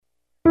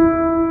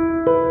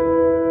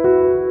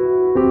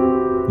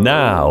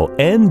Now,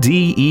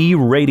 NDE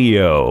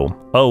Radio,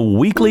 a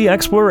weekly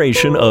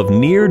exploration of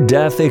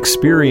near-death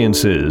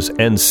experiences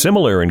and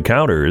similar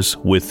encounters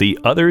with the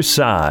other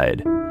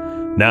side.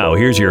 Now,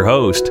 here's your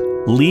host,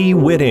 Lee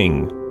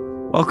Whitting.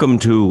 Welcome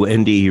to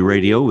NDE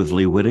Radio with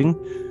Lee Whitting.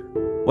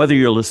 Whether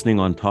you're listening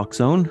on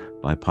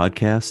TalkZone, by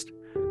podcast,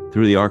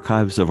 through the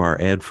archives of our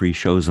ad-free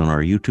shows on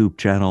our YouTube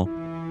channel,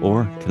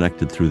 or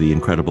connected through the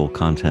incredible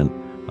content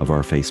of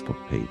our Facebook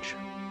page.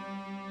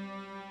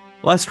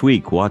 Last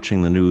week,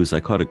 watching the news,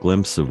 I caught a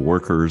glimpse of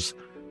workers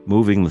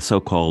moving the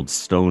so-called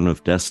Stone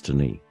of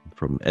Destiny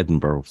from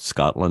Edinburgh,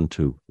 Scotland,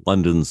 to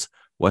London's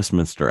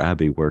Westminster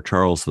Abbey, where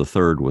Charles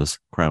III was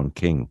crowned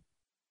king.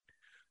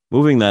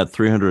 Moving that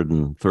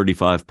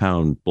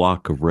 335-pound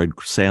block of red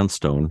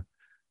sandstone,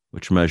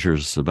 which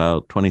measures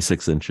about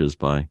 26 inches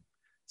by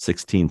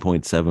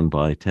 16.7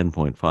 by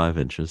 10.5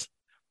 inches,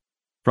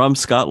 from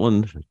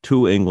Scotland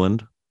to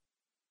England,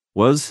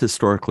 was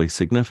historically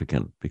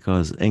significant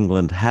because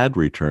England had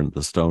returned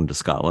the stone to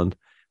Scotland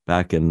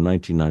back in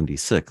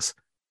 1996.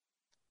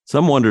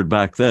 Some wondered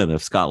back then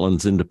if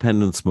Scotland's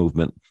independence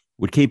movement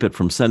would keep it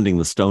from sending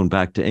the stone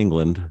back to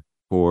England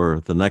for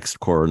the next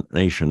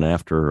coronation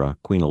after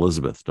Queen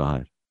Elizabeth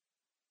died.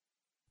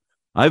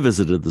 I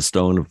visited the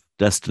Stone of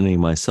Destiny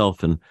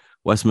myself in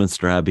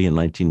Westminster Abbey in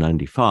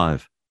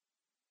 1995.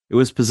 It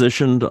was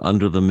positioned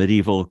under the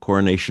medieval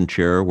coronation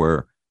chair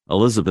where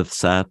Elizabeth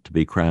sat to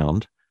be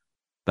crowned,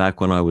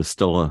 back when I was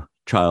still a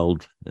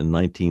child in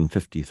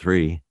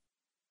 1953.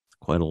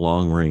 Quite a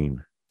long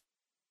reign.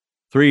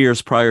 3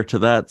 years prior to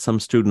that, some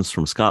students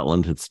from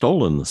Scotland had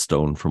stolen the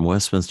stone from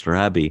Westminster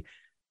Abbey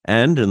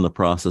and, in the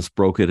process,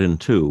 broke it in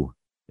two.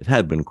 It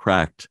had been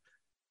cracked,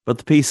 but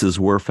the pieces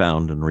were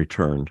found and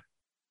returned.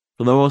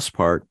 For the most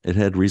part, it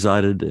had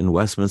resided in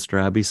Westminster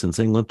Abbey since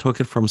England took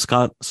it from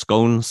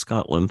Scone,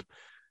 Scotland,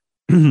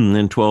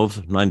 in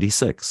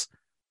 1296.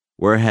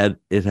 Where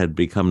it had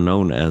become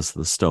known as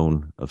the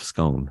Stone of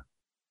Scone.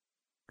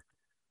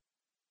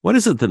 What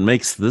is it that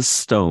makes this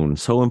stone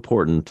so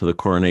important to the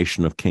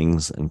coronation of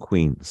kings and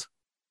queens?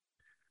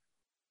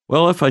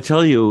 Well, if I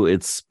tell you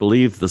it's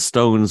believed the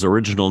stone's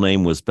original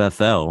name was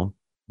Bethel,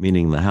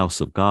 meaning the house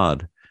of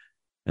God,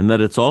 and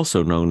that it's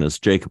also known as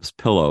Jacob's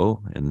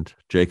pillow and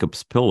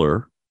Jacob's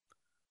pillar,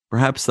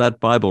 perhaps that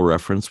Bible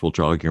reference will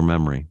jog your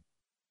memory.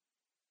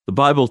 The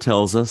Bible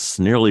tells us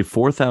nearly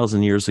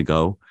 4,000 years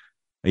ago,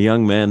 a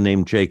young man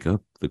named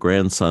Jacob, the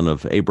grandson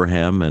of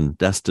Abraham and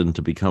destined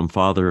to become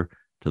father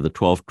to the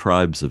 12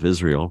 tribes of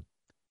Israel,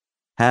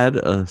 had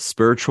a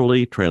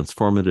spiritually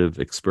transformative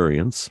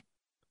experience,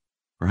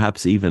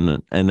 perhaps even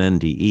an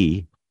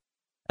NDE,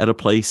 at a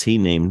place he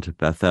named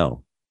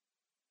Bethel.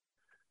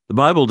 The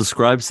Bible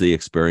describes the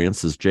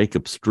experience as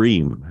Jacob's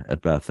dream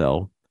at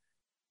Bethel,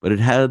 but it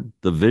had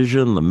the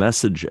vision, the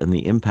message, and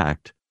the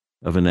impact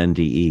of an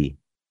NDE.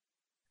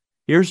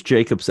 Here's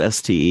Jacob's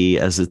STE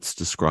as it's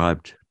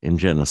described in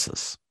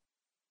Genesis.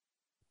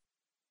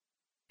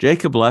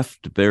 Jacob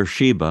left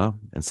Beersheba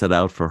and set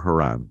out for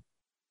Haran.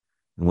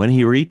 And when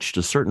he reached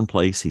a certain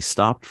place, he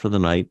stopped for the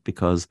night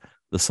because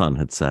the sun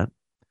had set.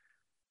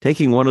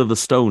 Taking one of the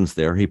stones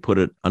there, he put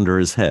it under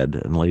his head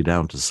and lay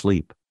down to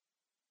sleep.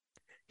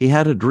 He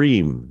had a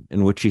dream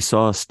in which he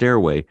saw a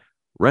stairway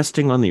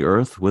resting on the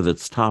earth with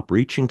its top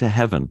reaching to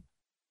heaven,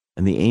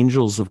 and the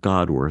angels of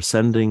God were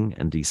ascending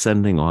and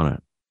descending on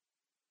it.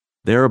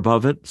 There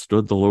above it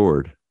stood the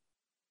Lord.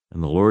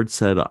 And the Lord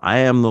said, I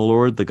am the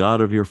Lord, the God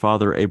of your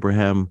father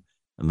Abraham,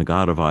 and the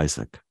God of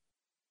Isaac.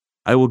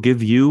 I will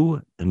give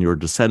you and your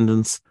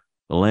descendants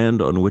the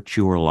land on which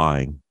you are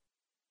lying.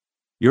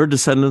 Your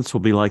descendants will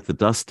be like the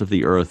dust of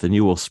the earth, and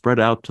you will spread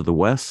out to the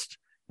west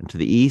and to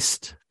the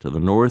east, to the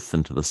north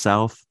and to the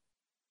south.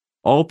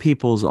 All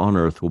peoples on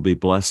earth will be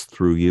blessed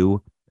through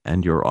you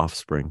and your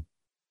offspring.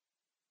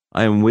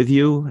 I am with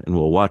you and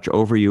will watch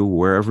over you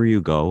wherever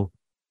you go,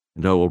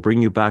 and I will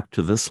bring you back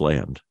to this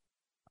land.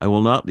 I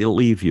will not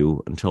leave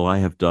you until I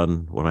have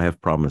done what I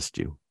have promised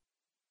you.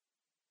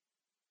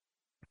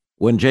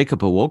 When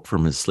Jacob awoke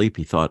from his sleep,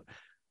 he thought,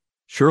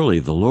 surely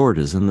the Lord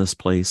is in this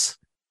place,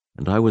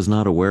 and I was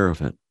not aware of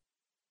it.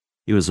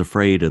 He was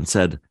afraid and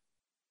said,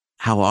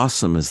 how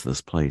awesome is this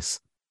place?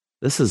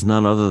 This is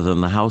none other than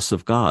the house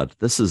of God.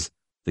 This is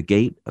the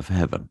gate of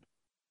heaven.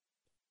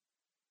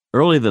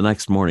 Early the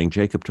next morning,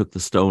 Jacob took the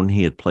stone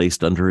he had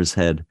placed under his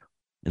head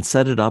and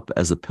set it up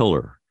as a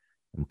pillar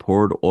and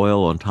poured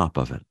oil on top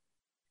of it.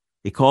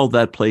 He called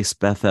that place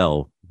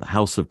Bethel, the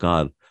house of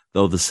God,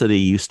 though the city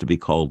used to be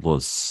called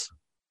Luz.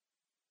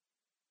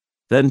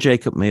 Then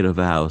Jacob made a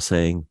vow,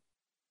 saying,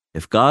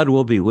 if God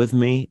will be with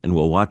me and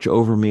will watch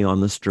over me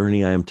on this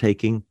journey I am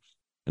taking,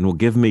 and will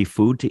give me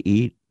food to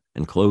eat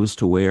and clothes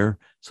to wear,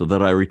 so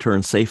that I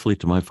return safely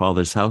to my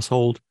father's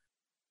household,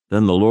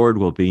 then the Lord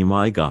will be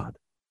my God.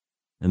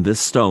 And this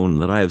stone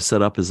that I have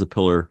set up as a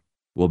pillar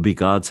will be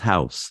God's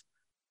house,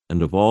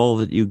 and of all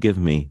that you give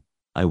me,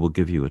 I will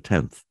give you a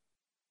tenth.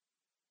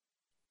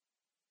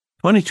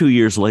 22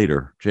 years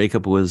later,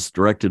 Jacob was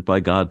directed by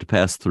God to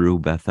pass through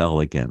Bethel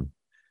again,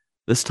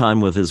 this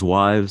time with his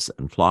wives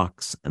and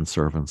flocks and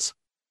servants.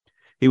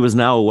 He was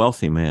now a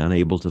wealthy man,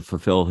 able to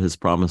fulfill his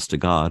promise to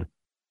God,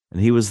 and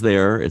he was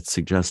there, it's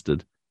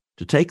suggested,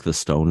 to take the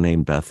stone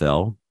named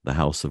Bethel, the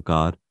house of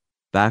God,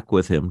 back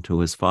with him to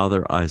his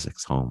father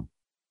Isaac's home.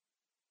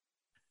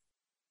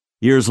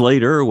 Years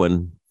later,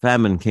 when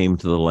famine came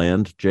to the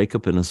land,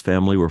 Jacob and his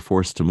family were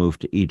forced to move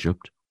to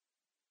Egypt,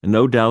 and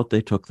no doubt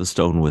they took the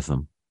stone with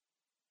them.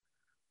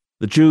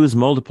 The Jews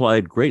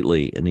multiplied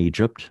greatly in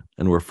Egypt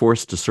and were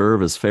forced to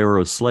serve as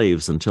Pharaoh's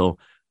slaves until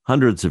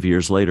hundreds of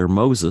years later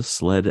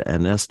Moses led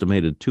an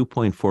estimated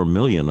 2.4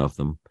 million of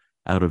them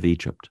out of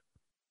Egypt.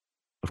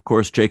 Of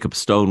course, Jacob's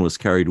stone was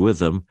carried with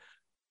them,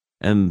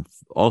 and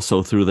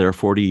also through their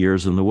 40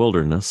 years in the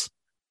wilderness,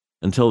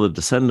 until the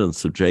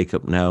descendants of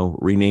Jacob, now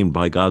renamed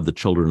by God the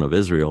children of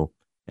Israel,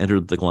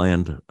 entered the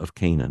land of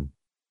Canaan.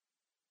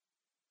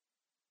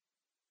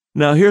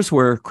 Now here's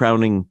where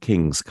crowning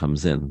kings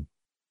comes in.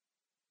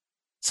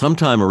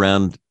 Sometime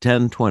around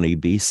 1020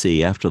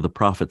 BC, after the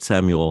prophet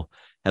Samuel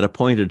had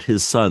appointed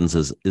his sons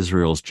as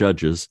Israel's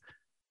judges,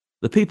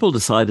 the people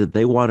decided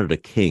they wanted a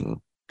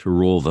king to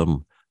rule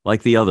them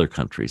like the other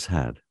countries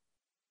had.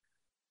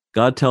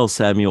 God tells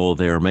Samuel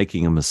they are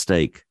making a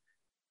mistake,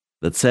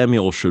 that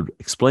Samuel should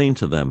explain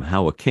to them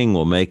how a king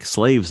will make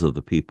slaves of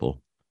the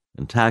people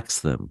and tax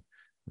them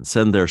and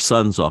send their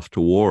sons off to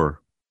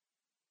war.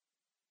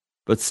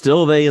 But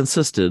still they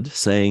insisted,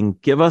 saying,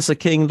 "Give us a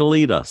king to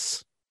lead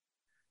us."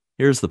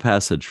 Here's the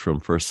passage from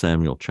 1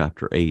 Samuel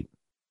chapter 8.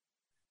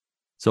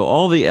 So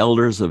all the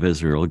elders of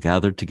Israel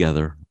gathered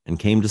together and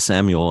came to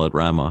Samuel at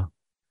Ramah.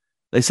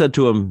 They said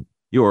to him,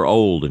 "You are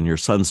old, and your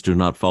sons do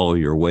not follow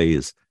your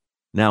ways.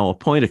 Now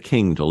appoint a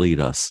king to lead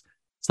us,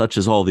 such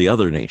as all the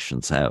other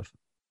nations have."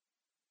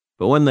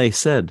 But when they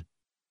said,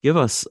 "Give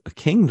us a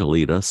king to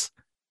lead us,"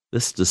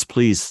 this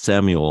displeased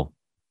Samuel.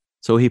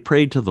 So he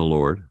prayed to the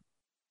Lord,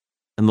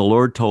 and the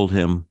Lord told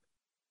him,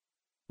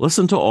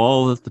 "Listen to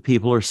all that the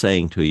people are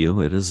saying to you.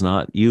 It is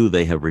not you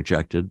they have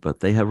rejected,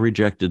 but they have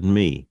rejected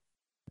me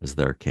as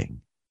their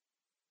king.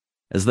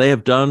 As they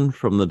have done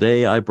from the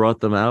day I brought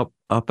them up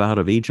out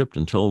of Egypt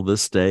until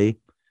this day,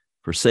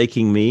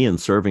 forsaking me and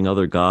serving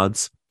other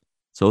gods,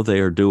 so they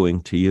are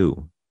doing to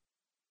you.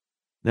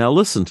 Now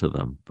listen to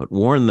them, but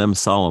warn them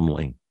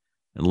solemnly,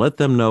 and let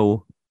them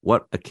know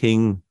what a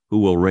king who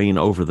will reign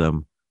over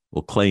them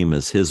will claim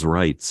as his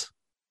rights."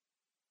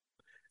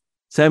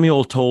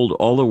 Samuel told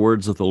all the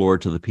words of the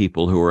Lord to the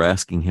people who were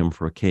asking him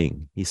for a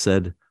king. He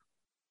said,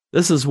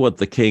 "This is what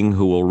the king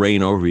who will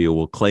reign over you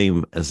will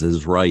claim as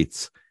his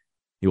rights.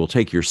 He will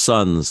take your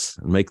sons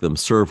and make them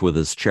serve with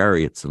his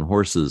chariots and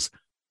horses,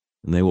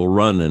 and they will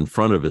run in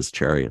front of his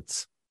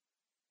chariots.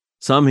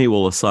 Some he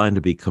will assign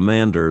to be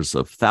commanders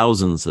of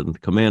thousands and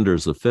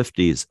commanders of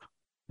 50s,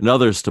 and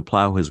others to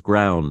plow his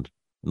ground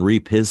and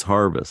reap his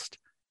harvest,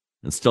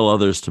 and still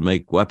others to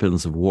make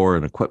weapons of war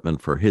and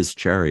equipment for his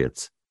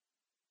chariots.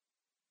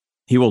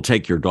 He will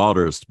take your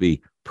daughters to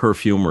be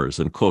perfumers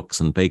and cooks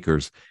and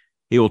bakers.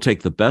 He will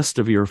take the best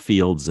of your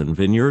fields and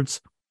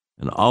vineyards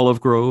and olive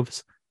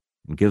groves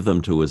and give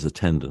them to his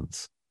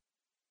attendants.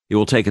 He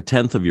will take a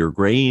tenth of your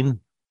grain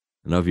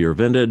and of your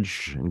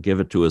vintage and give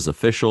it to his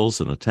officials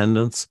and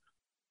attendants.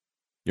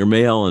 Your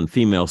male and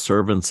female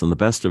servants and the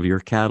best of your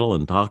cattle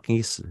and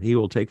donkeys he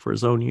will take for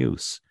his own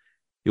use.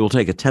 He will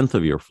take a tenth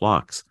of your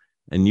flocks,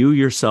 and you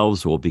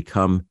yourselves will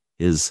become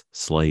his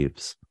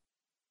slaves.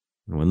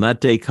 And when that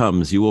day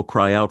comes, you will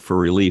cry out for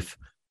relief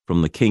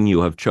from the king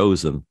you have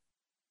chosen,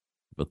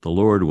 but the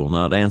Lord will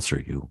not answer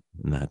you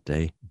in that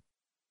day."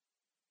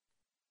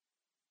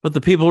 But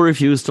the people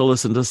refused to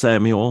listen to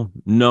Samuel.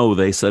 "No,"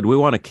 they said, "we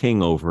want a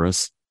king over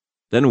us.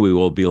 Then we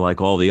will be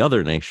like all the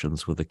other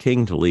nations, with a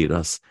king to lead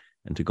us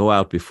and to go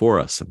out before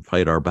us and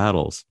fight our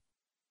battles."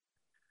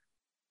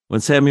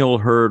 When Samuel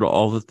heard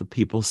all that the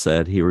people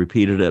said, he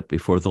repeated it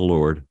before the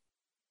Lord,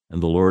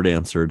 and the Lord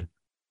answered,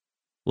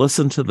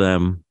 "Listen to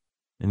them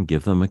and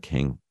give them a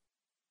king."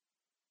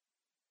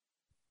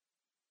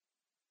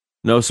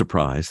 No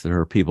surprise, there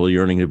are people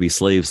yearning to be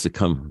slaves to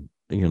come,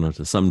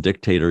 to some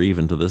dictator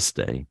even to this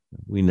day.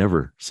 We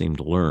never seem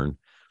to learn.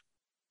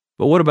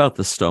 But what about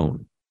the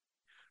stone?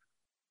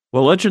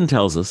 Well, legend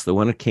tells us that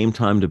when it came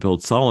time to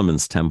build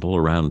Solomon's temple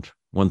around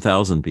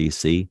 1000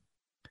 BC,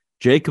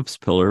 Jacob's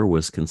pillar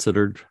was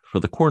considered for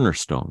the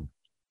cornerstone,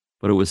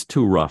 but it was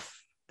too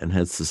rough and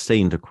had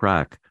sustained a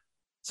crack,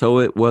 so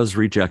it was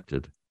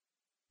rejected.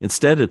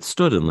 Instead, it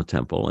stood in the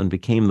temple and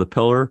became the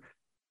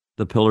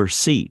pillar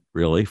seat,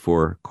 really,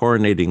 for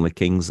coronating the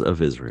kings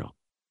of Israel.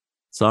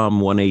 Psalm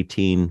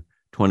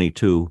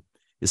 118:22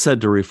 is said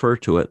to refer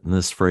to it in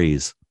this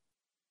phrase: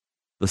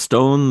 "The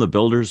stone the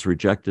builders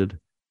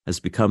rejected has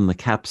become the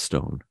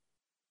capstone.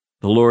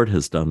 The Lord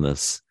has done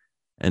this,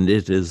 and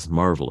it is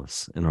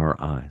marvelous in our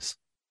eyes."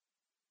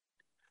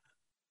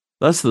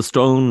 Thus, the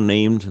stone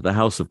named the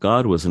house of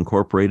God was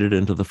incorporated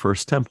into the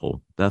first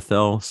temple.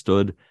 Bethel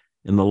stood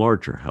in the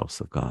larger house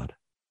of God.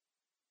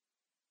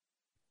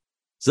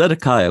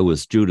 Zedekiah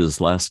was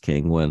Judah's last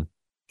king when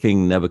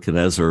King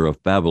Nebuchadnezzar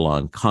of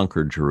Babylon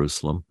conquered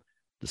Jerusalem,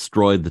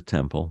 destroyed the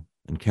temple,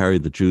 and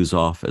carried the Jews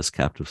off as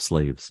captive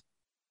slaves.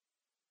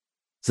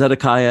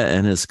 Zedekiah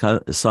and his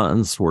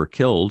sons were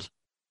killed,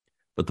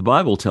 but the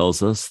Bible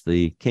tells us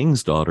the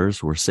king's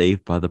daughters were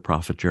saved by the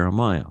prophet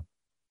Jeremiah.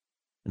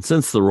 And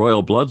since the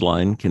royal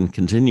bloodline can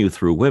continue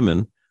through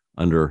women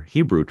under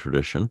Hebrew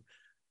tradition,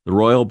 the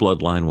royal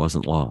bloodline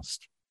wasn't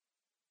lost.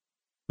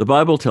 The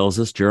Bible tells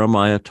us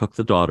Jeremiah took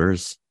the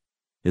daughters,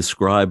 his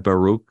scribe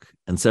Baruch,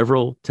 and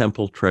several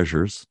temple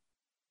treasures,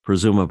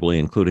 presumably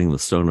including the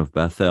Stone of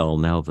Bethel,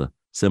 now the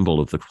symbol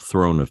of the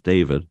throne of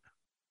David,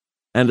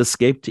 and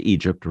escaped to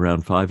Egypt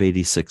around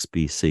 586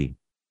 BC.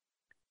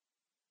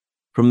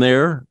 From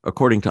there,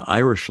 according to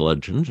Irish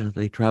legend,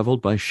 they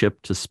traveled by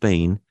ship to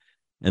Spain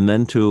and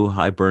then to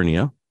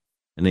Hibernia,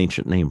 an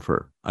ancient name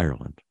for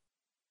Ireland.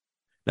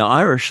 Now,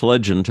 Irish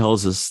legend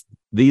tells us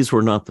these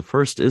were not the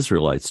first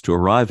Israelites to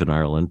arrive in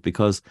Ireland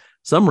because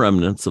some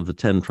remnants of the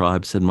 10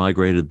 tribes had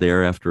migrated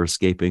there after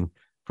escaping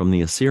from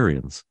the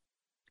Assyrians.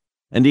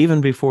 And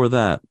even before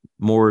that,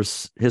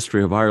 Moore's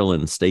History of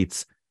Ireland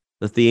states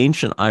that the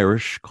ancient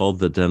Irish, called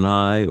the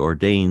Danai or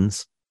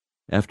Danes,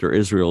 after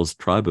Israel's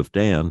tribe of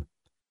Dan,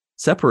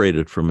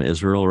 separated from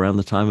Israel around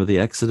the time of the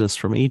Exodus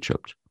from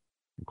Egypt,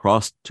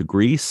 crossed to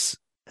Greece,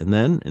 and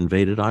then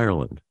invaded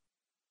Ireland.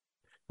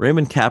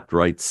 Raymond Capt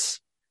writes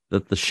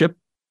that the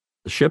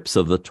ships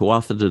of the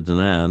Tuatha De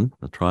Danann,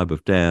 the tribe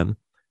of Dan,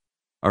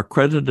 are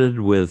credited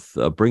with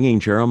bringing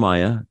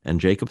Jeremiah and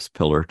Jacob's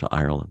pillar to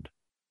Ireland.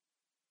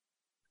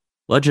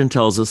 Legend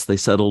tells us they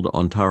settled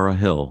on Tara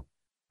Hill,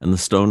 and the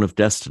Stone of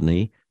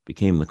Destiny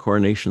became the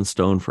coronation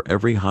stone for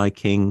every high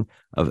king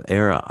of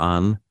Eire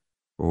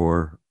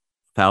for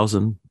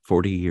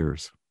 1,040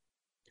 years.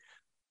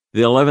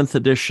 The 11th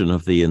edition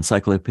of the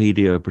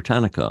Encyclopedia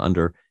Britannica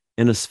under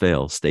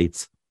Innisfail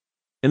states,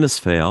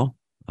 Innisfail,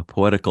 a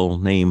poetical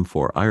name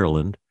for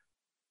Ireland,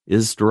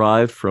 is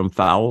derived from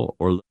Fowl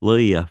or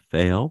Lia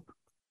Fail,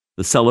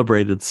 the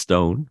celebrated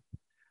stone,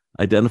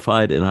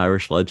 identified in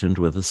Irish legend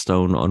with a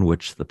stone on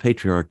which the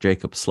patriarch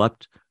Jacob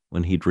slept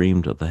when he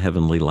dreamed of the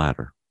heavenly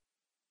ladder.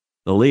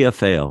 The Lia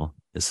Fail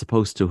is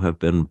supposed to have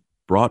been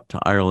brought to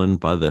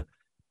Ireland by the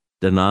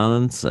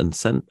Danannans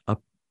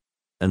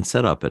and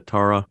set up at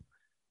Tara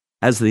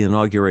as the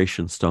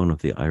inauguration stone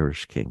of the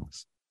Irish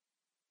kings.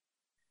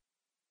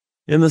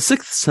 In the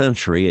 6th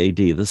century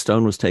AD, the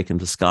stone was taken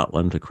to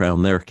Scotland to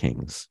crown their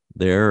kings.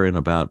 There, in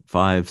about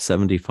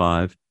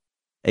 575,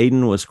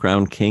 Aidan was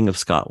crowned king of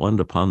Scotland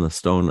upon the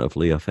stone of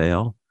Lia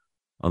Fail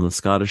on the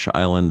Scottish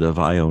island of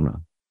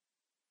Iona.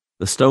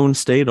 The stone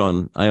stayed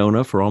on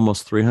Iona for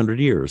almost 300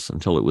 years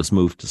until it was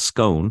moved to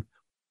Scone,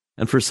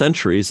 and for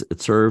centuries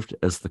it served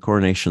as the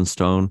coronation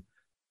stone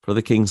for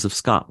the kings of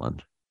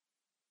Scotland.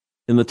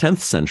 In the 10th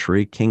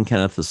century, King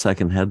Kenneth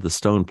II had the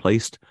stone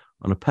placed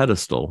on a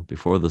pedestal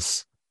before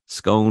the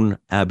Scone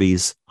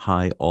Abbey's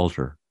high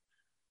altar.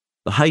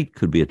 The height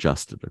could be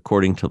adjusted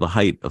according to the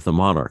height of the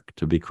monarch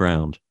to be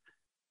crowned.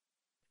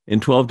 In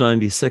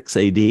 1296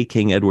 AD,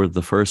 King Edward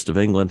I of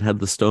England had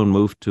the stone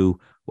moved to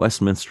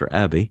Westminster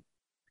Abbey.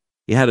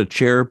 He had a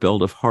chair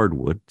built of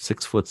hardwood,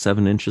 6 foot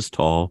 7 inches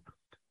tall,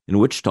 in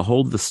which to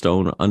hold the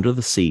stone under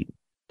the seat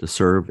to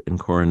serve in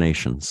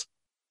coronations.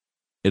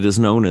 It is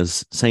known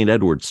as St.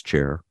 Edward's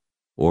chair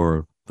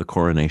or the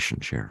coronation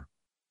chair.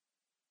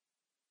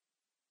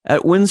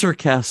 At Windsor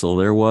Castle,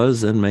 there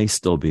was and may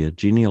still be a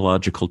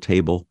genealogical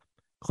table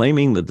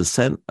claiming the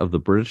descent of the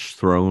British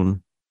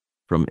throne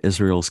from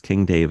Israel's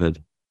King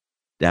David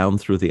down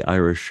through the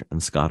Irish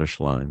and Scottish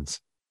lines.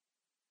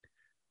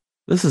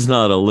 This is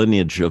not a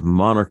lineage of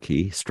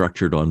monarchy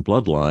structured on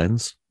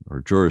bloodlines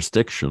or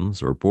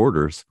jurisdictions or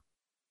borders,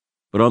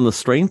 but on the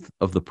strength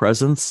of the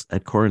presence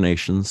at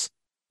coronations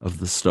of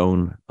the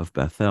Stone of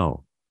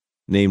Bethel,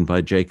 named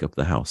by Jacob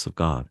the house of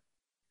God.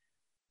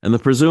 And the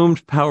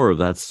presumed power of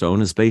that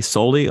stone is based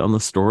solely on the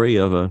story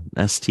of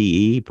an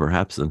STE,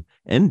 perhaps an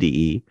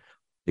NDE,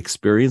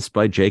 experienced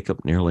by Jacob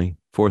nearly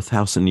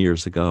 4,000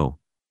 years ago.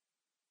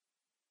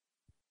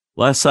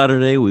 Last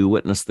Saturday, we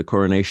witnessed the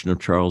coronation of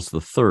Charles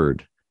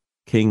III,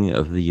 King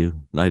of the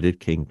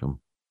United Kingdom.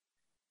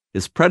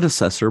 His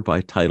predecessor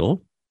by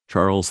title,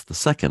 Charles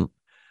II,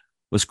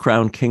 was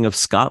crowned King of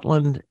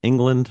Scotland,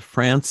 England,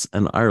 France,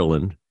 and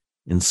Ireland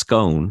in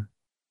Scone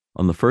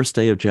on the first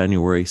day of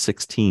January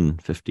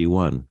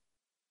 1651.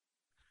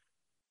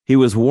 He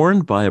was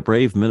warned by a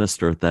brave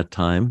minister at that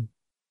time,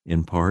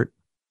 in part,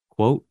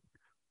 quote,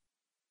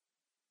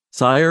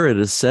 "Sire, it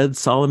is said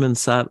Solomon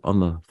sat on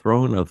the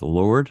throne of the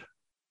Lord.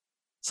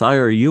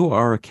 Sire, you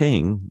are a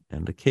king,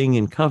 and a king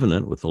in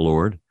covenant with the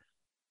Lord.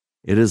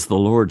 It is the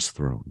Lord's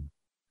throne.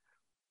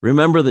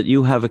 Remember that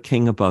you have a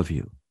king above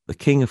you, the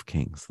King of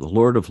kings, the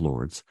Lord of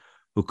lords,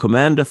 who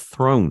commandeth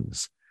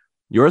thrones.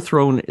 Your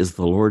throne is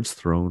the Lord's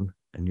throne,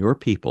 and your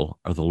people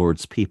are the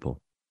Lord's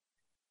people.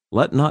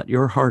 Let not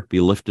your heart be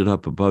lifted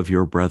up above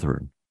your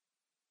brethren.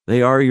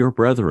 They are your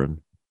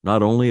brethren,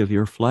 not only of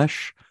your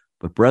flesh,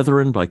 but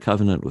brethren by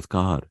covenant with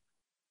God.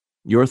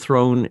 Your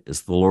throne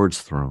is the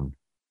Lord's throne.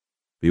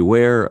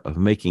 Beware of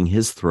making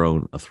his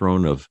throne a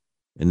throne of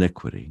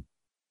iniquity.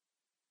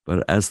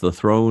 But as the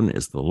throne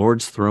is the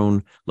Lord's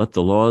throne, let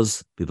the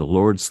laws be the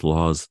Lord's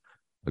laws,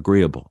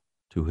 agreeable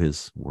to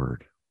his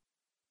word."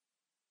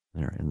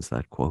 There ends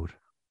that quote.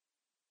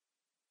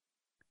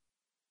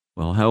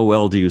 Well, how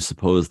well do you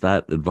suppose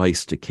that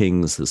advice to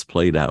kings has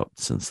played out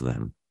since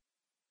then?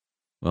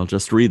 Well,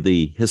 just read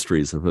the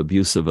histories of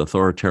abusive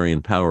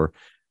authoritarian power,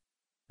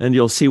 and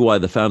you'll see why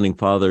the founding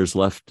fathers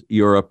left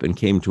Europe and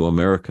came to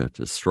America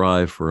to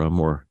strive for a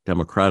more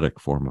democratic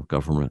form of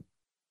government.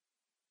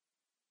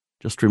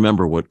 Just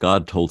remember what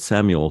God told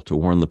Samuel to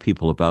warn the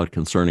people about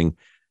concerning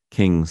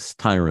kings,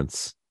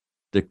 tyrants,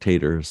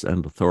 dictators,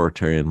 and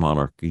authoritarian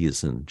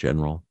monarchies in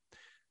general.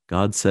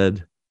 God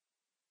said,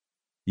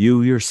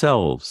 "You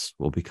yourselves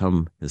will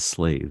become his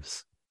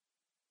slaves.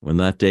 When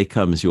that day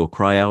comes, you'll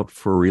cry out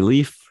for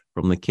relief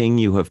from the king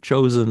you have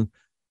chosen,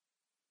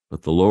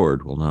 but the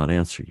Lord will not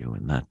answer you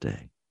in that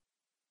day."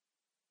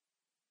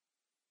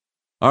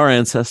 Our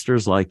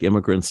ancestors, like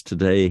immigrants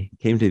today,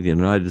 came to the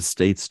United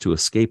States to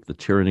escape the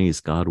tyrannies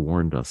God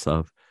warned us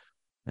of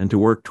and to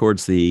work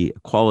towards the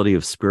equality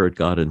of spirit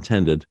God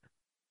intended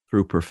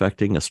through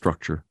perfecting a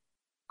structure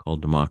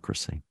called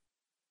democracy.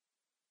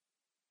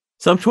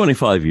 Some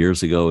 25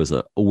 years ago, as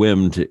a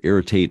whim to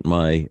irritate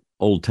my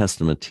Old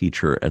Testament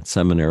teacher at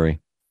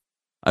seminary,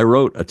 I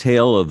wrote a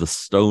tale of the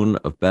Stone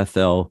of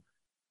Bethel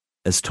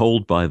as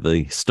told by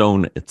the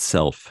stone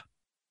itself.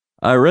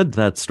 I read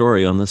that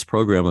story on this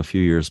program a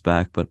few years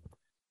back, but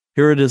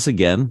here it is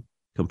again,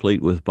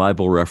 complete with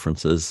Bible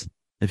references,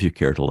 if you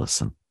care to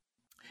listen.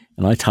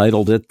 And I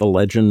titled it The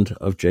Legend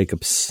of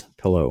Jacob's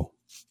Pillow.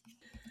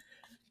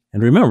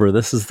 And remember,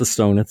 this is the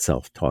stone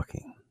itself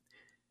talking.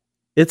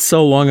 It's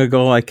so long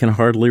ago I can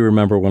hardly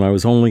remember when I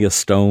was only a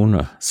stone,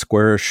 a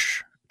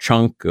squarish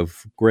chunk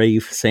of gray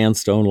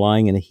sandstone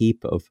lying in a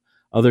heap of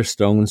other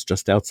stones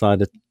just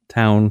outside a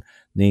town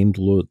named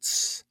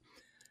Lutz.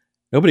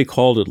 Nobody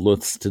calls it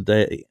Lutz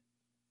today,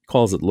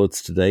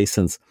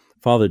 since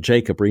Father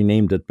Jacob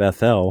renamed it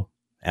Bethel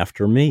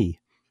after me.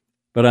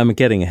 But I'm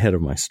getting ahead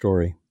of my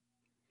story.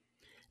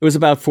 It was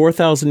about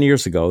 4,000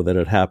 years ago that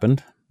it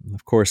happened.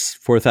 Of course,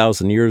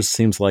 4,000 years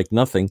seems like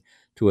nothing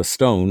to a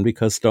stone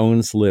because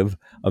stones live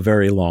a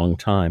very long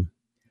time.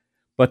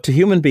 But to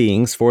human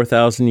beings,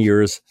 4,000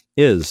 years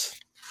is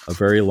a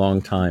very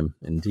long time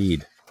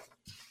indeed.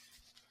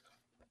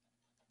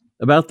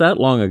 About that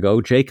long ago,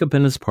 Jacob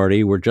and his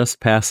party were just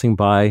passing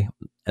by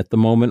at the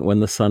moment when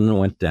the sun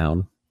went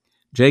down.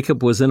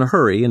 Jacob was in a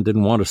hurry and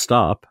didn't want to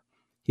stop.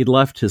 He'd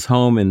left his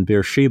home in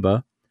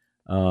Beersheba,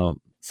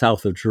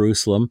 south of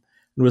Jerusalem,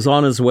 and was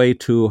on his way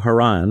to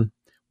Haran,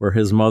 where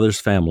his mother's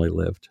family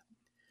lived.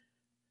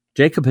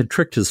 Jacob had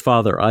tricked his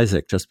father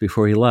Isaac just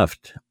before he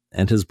left,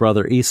 and his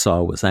brother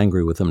Esau was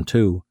angry with him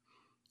too.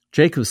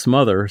 Jacob's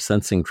mother,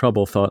 sensing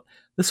trouble, thought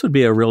this would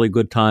be a really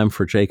good time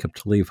for Jacob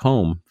to leave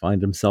home,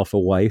 find himself a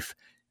wife,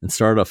 and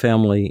start a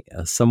family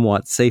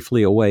somewhat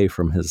safely away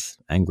from his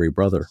angry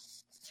brother.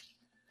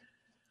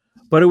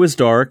 But it was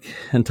dark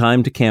and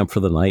time to camp for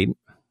the night.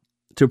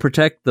 To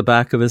protect the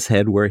back of his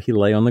head where he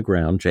lay on the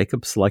ground,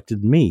 Jacob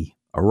selected me,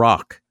 a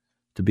rock,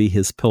 to be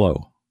his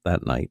pillow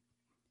that night.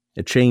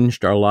 It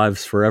changed our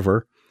lives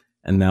forever,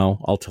 and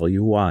now I'll tell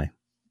you why.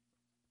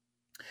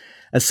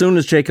 As soon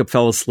as Jacob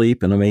fell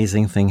asleep, an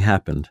amazing thing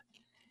happened.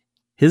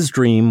 His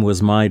dream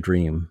was my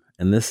dream,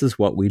 and this is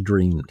what we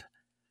dreamed.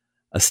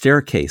 A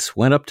staircase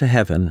went up to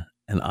heaven,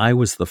 and I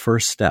was the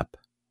first step.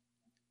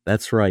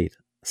 That's right.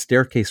 A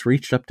staircase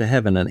reached up to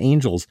heaven, and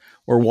angels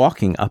were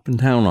walking up and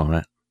down on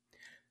it.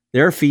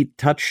 Their feet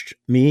touched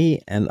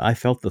me, and I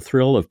felt the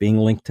thrill of being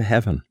linked to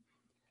heaven.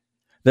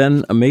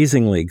 Then,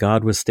 amazingly,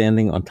 God was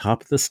standing on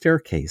top of the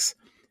staircase.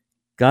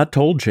 God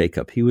told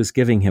Jacob he was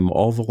giving him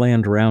all the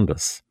land around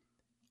us,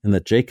 and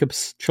that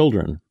Jacob's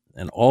children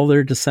and all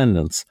their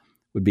descendants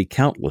would be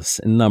countless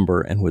in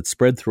number and would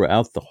spread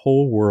throughout the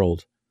whole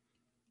world.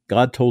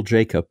 God told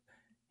Jacob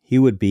he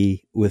would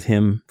be with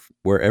him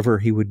wherever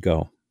he would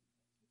go.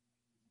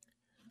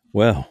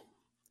 Well,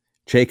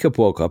 Jacob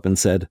woke up and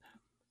said,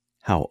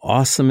 "How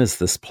awesome is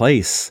this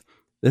place?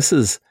 This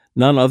is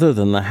none other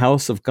than the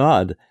house of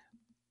God,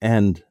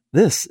 and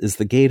this is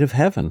the gate of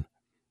heaven."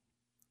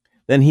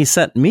 Then he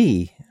set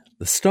me,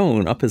 the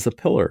stone, up as a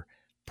pillar,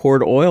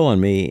 poured oil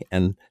on me,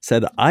 and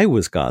said I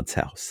was God's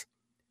house.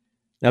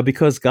 Now,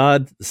 because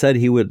God said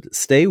he would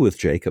stay with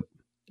Jacob,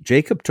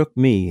 Jacob took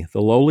me,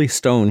 the lowly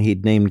stone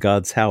he'd named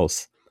God's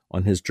house,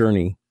 on his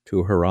journey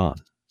to Haran.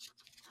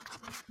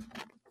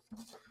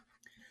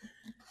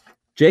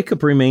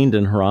 Jacob remained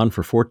in Haran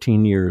for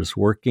 14 years,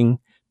 working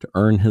to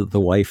earn the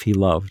wife he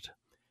loved.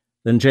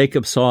 Then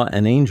Jacob saw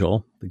an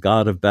angel, the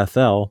god of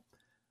Bethel,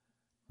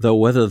 though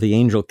whether the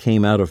angel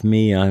came out of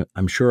me,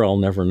 I'm sure I'll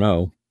never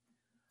know.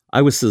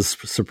 I was as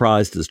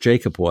surprised as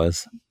Jacob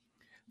was.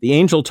 The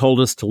angel told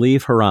us to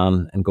leave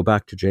Haran and go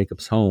back to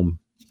Jacob's home.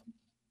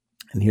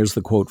 And here's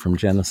the quote from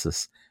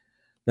Genesis.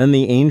 "Then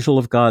the angel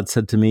of God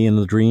said to me in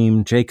the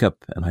dream, 'Jacob,'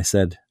 and I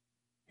said,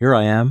 'Here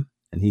I am.'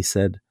 And he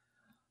said,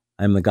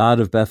 'I am the God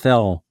of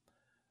Bethel,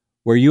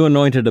 where you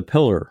anointed a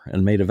pillar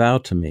and made a vow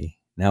to me.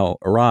 Now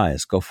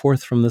arise, go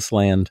forth from this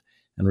land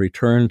and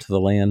return to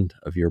the land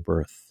of your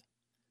birth.'"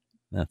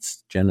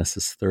 That's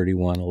Genesis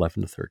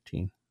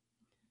 31:11-13.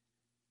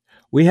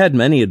 We had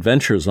many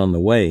adventures on the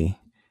way.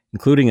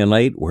 including a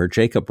night where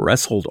Jacob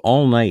wrestled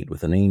all night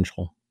with an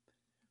angel.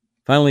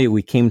 Finally,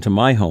 we came to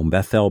my home,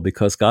 Bethel,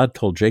 because God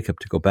told Jacob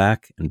to go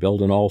back and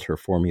build an altar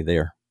for me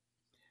there.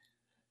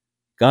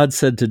 God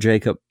said to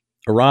Jacob,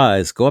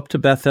 "Arise, go up to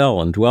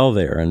Bethel and dwell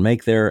there, and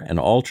make there an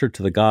altar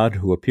to the God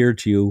who appeared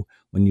to you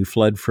when you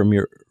fled from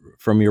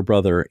your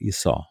brother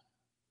Esau."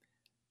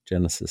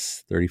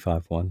 Genesis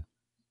 35:1.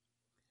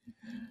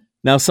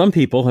 Now, some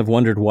people have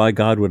wondered why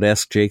God would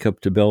ask Jacob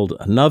to build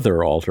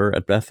another altar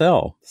at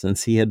Bethel,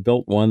 since he had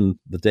built one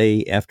the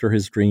day after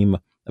his dream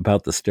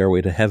about the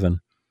stairway to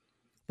heaven.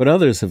 But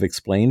others have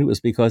explained it was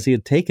because he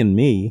had taken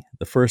me,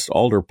 the first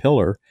altar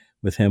pillar,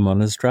 with him on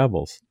his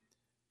travels.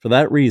 For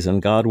that reason,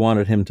 God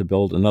wanted him to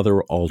build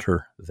another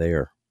altar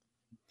there.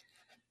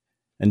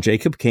 And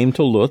Jacob came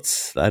to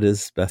Luz, that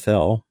is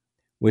Bethel,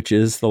 which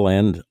is the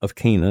land of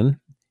Canaan,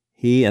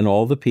 he and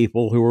all the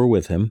people who were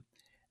with him,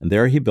 and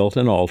there he built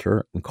an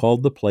altar and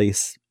called the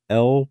place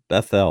El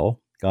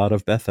Bethel, God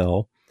of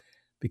Bethel,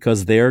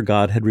 because there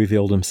God had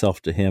revealed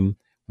himself to him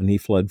when he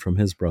fled from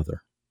his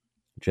brother.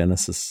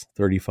 Genesis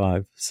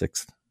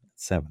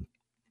 35:6-7.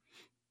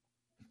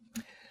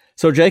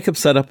 So Jacob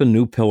set up a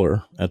new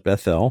pillar at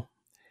Bethel,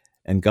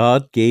 and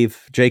God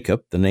gave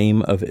Jacob the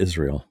name of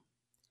Israel.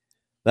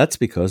 That's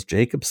because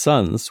Jacob's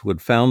sons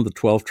would found the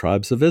 12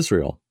 tribes of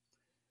Israel.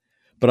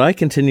 But I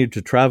continued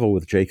to travel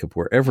with Jacob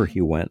wherever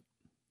he went,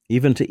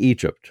 even to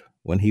Egypt,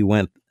 when he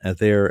went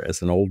there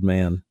as an old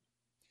man.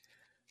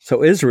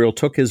 So Israel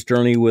took his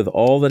journey with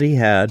all that he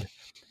had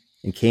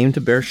and came to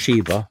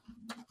Beersheba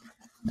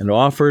and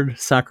offered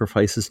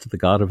sacrifices to the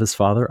God of his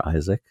father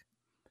Isaac.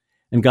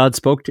 And God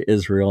spoke to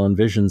Israel in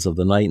visions of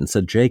the night and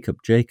said, "Jacob,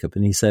 Jacob."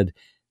 And he said,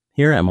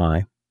 "Here am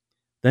I."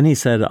 Then he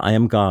said, "I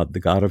am God, the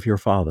God of your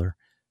father.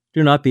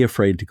 Do not be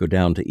afraid to go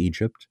down to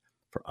Egypt,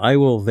 for I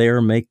will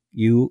there make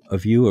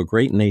of you a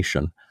great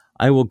nation.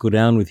 I will go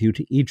down with you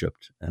to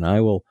Egypt, and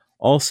I will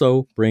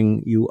also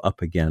bring you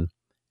up again,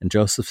 and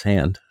Joseph's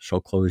hand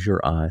shall close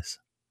your eyes."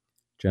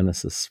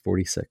 Genesis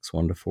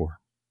 46:1-4.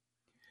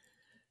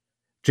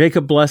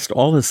 Jacob blessed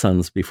all his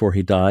sons before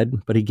he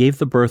died, but he gave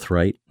the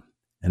birthright,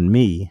 and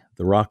me,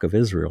 the rock of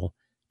Israel,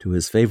 to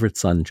his favorite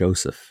son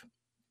Joseph.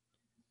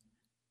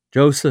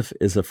 Joseph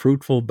is a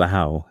fruitful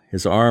bough.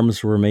 His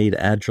arms were made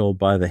agile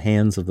by the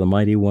hands of the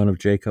mighty one of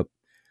Jacob,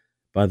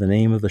 by the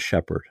name of the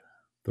shepherd,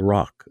 the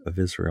rock of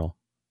Israel.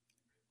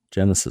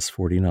 Genesis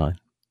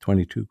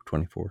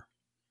 49:22-24.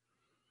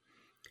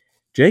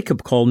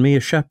 Jacob called me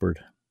a shepherd,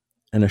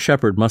 and a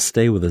shepherd must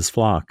stay with his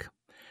flock.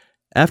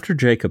 After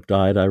Jacob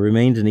died, I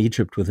remained in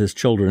Egypt with his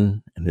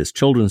children and his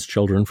children's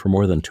children for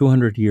more than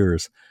 200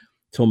 years,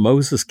 till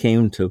Moses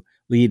came to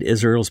lead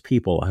Israel's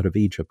people out of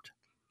Egypt.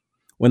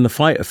 When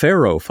the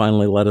Pharaoh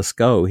finally let us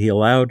go, he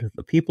allowed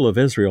the people of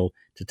Israel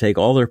to take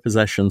all their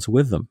possessions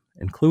with them,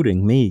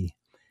 including me.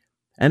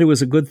 And it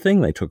was a good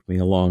thing they took me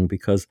along,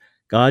 because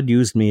God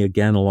used me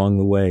again along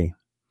the way.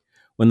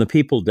 When the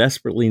people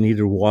desperately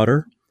needed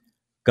water,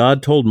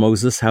 God told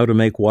Moses how to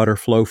make water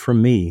flow from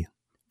me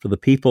for the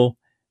people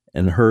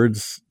and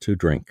herds to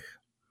drink.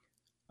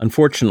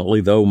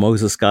 Unfortunately, though,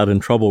 Moses got in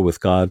trouble with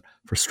God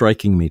for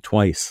striking me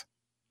twice.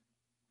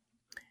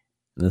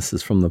 And this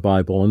is from the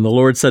Bible. "And the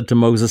Lord said to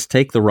Moses,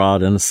 Take the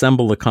rod and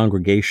assemble the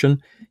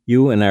congregation,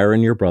 you and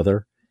Aaron your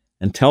brother,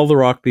 and tell the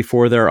rock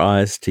before their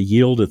eyes to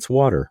yield its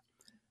water.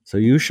 So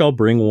you shall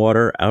bring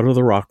water out of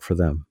the rock for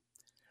them.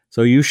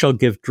 So you shall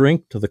give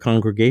drink to the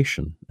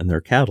congregation and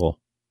their cattle."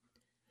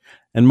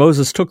 And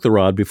Moses took the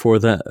rod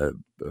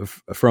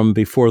from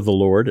before the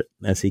Lord,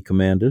 as he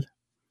commanded.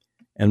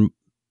 And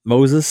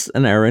Moses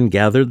and Aaron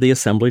gathered the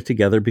assembly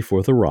together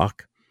before the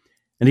rock.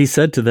 And he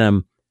said to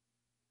them,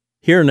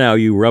 "Hear now,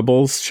 you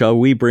rebels, shall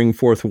we bring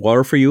forth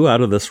water for you out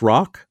of this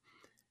rock?"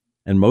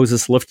 And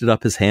Moses lifted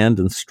up his hand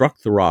and struck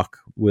the rock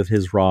with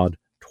his rod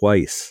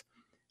twice.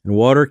 And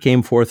water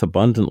came forth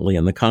abundantly,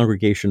 and the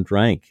congregation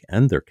drank,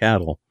 and their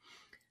cattle.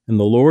 And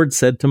the Lord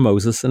said to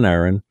Moses and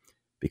Aaron,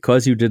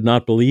 "Because you did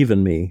not believe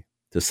in me,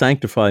 to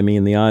sanctify me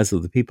in the eyes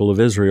of the people of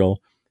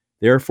Israel,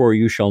 therefore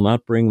you shall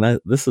not bring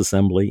this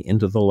assembly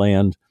into the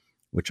land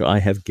which I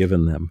have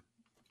given them."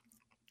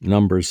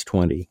 Numbers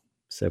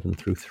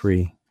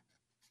 20:7-3.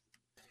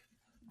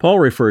 Paul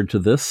referred to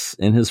this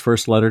in his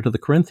first letter to the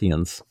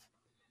Corinthians.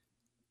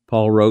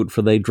 Paul wrote,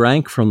 "For they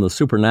drank from the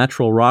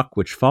supernatural rock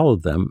which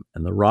followed them,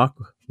 and the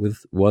rock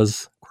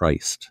was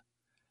Christ."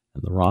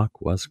 And the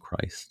rock was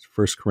Christ.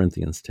 1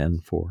 Corinthians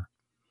 10:4.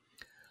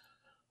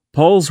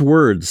 Paul's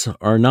words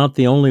are not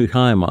the only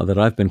time that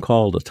I've been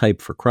called a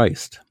type for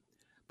Christ,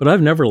 but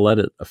I've never let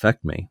it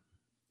affect me.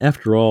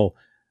 After all,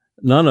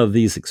 none of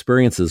these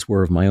experiences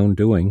were of my own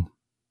doing.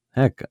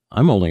 Heck,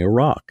 I'm only a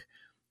rock,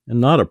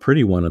 and not a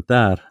pretty one at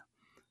that.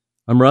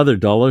 I'm rather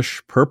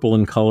dullish, purple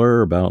in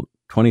color, about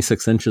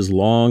 26 inches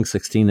long,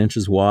 16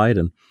 inches wide,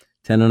 and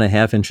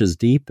 10.5 inches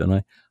deep,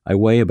 and I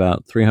weigh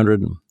about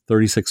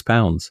 336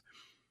 pounds.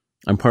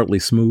 I'm partly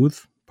smooth,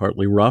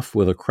 partly rough,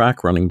 with a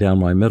crack running down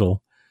my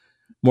middle.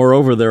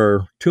 Moreover, there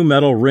are 2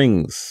 metal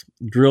rings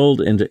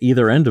drilled into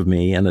either end of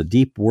me, and a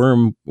deep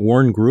worn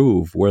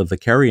groove where the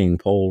carrying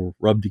pole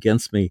rubbed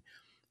against me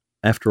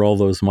after all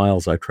those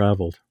miles I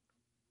traveled.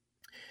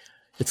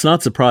 It's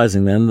not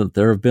surprising, then, that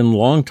there have been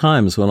long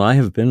times when I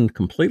have been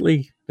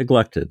completely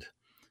neglected.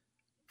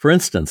 For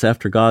instance,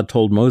 after God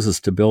told Moses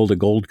to build a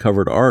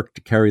gold-covered ark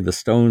to carry the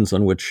stones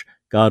on which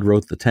God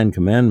wrote the Ten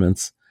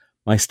Commandments,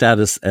 my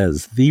status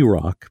as the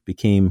rock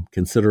became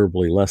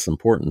considerably less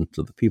important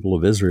to the people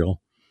of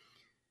Israel.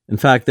 In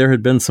fact, there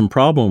had been some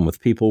problem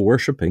with people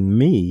worshiping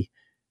me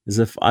as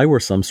if I were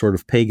some sort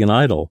of pagan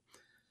idol.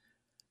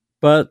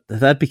 But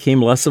that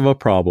became less of a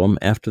problem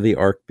after the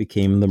ark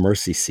became the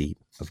mercy seat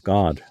of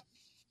God.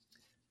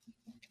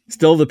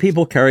 Still, the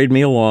people carried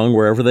me along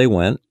wherever they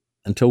went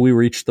until we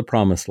reached the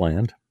Promised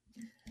Land.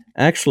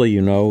 Actually,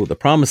 the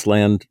Promised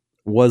Land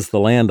was the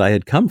land I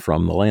had come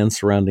from, the land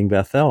surrounding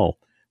Bethel,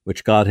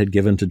 which God had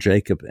given to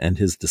Jacob and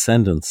his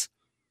descendants.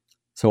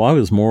 So I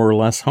was more or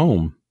less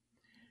home.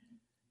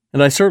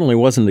 And I certainly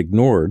wasn't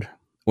ignored.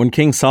 When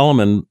King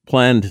Solomon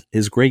planned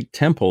his great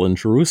temple in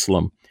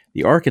Jerusalem,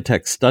 the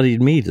architects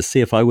studied me to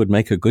see if I would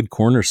make a good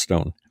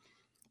cornerstone.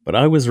 But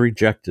I was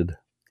rejected.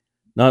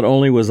 Not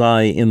only was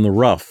I in the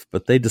rough,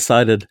 but they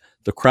decided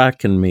the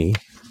crack in me,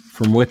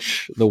 from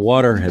which the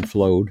water had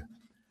flowed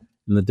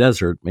in the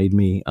desert, made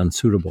me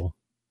unsuitable.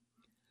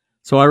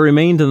 So I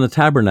remained in the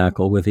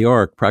tabernacle with the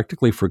ark,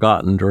 practically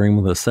forgotten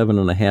during the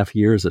 7.5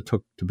 years it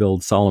took to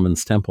build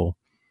Solomon's temple.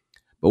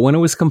 But when it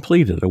was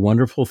completed, a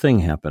wonderful thing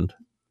happened.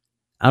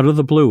 Out of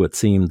the blue, it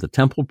seemed, the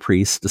temple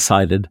priests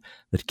decided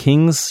that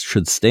kings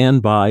should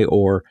stand by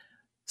or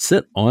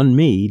sit on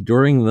me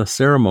during the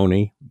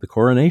ceremony, the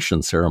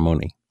coronation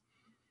ceremony.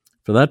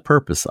 For that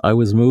purpose, I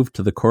was moved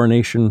to the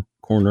coronation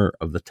corner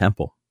of the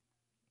temple.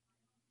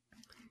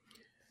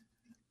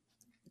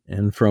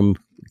 And from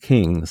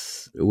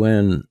Kings,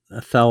 when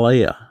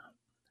Athaliah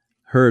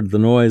heard the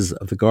noise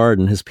of the guard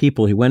and his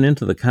people, he went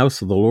into the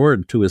house of the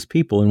Lord to his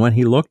people, and when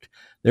he looked,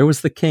 there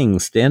was the king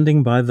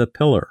standing by the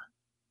pillar,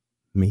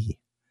 me,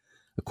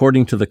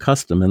 according to the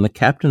custom, and the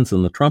captains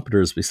and the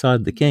trumpeters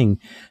beside the king,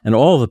 and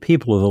all the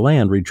people of the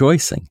land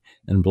rejoicing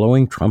and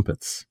blowing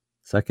trumpets.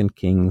 2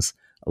 Kings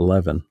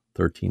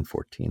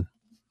 11:13-14.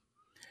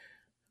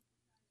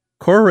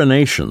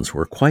 Coronations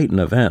were quite an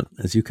event,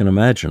 as you can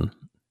imagine,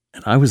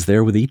 and I was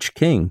there with each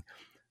king.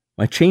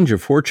 My change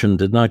of fortune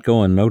did not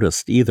go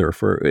unnoticed either,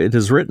 for it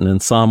is written in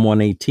Psalm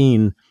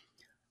 118,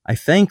 I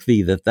thank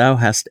thee that thou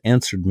hast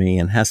answered me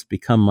and hast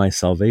become my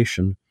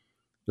salvation.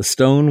 The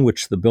stone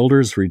which the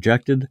builders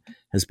rejected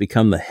has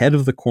become the head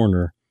of the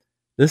corner.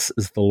 This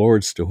is the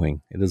Lord's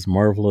doing. It is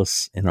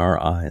marvelous in our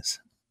eyes.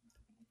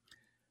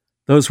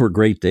 Those were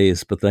great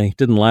days, but they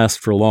didn't last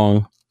for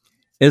long.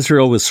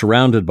 Israel was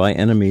surrounded by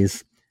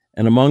enemies,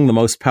 and among the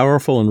most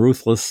powerful and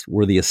ruthless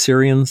were the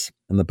Assyrians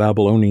and the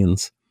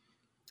Babylonians.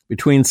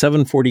 Between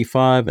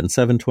 745 and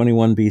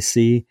 721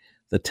 BC,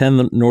 the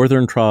 10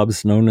 northern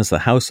tribes known as the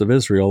House of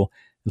Israel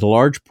and a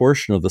large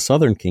portion of the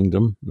southern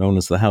kingdom, known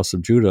as the House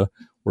of Judah,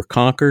 were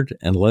conquered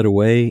and led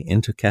away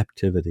into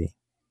captivity.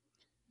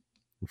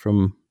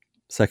 From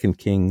 2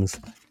 Kings,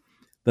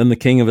 then the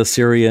king of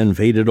Assyria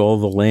invaded all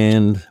the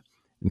land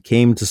and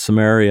came to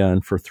Samaria,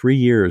 and for 3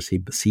 years he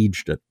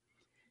besieged it.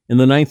 In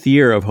the 9th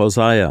year of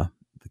Hosea,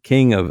 the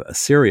king of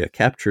Assyria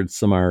captured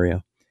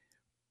Samaria,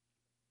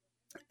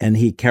 and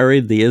he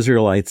carried the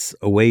Israelites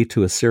away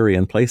to Assyria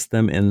and placed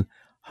them in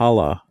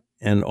Hala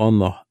and on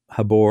the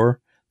Habor,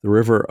 the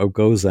river of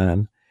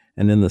Gozan,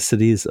 and in the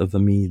cities of the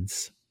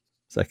Medes.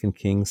 2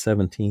 Kings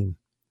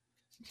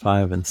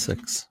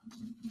 17:5-6.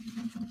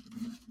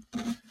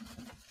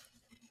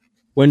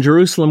 When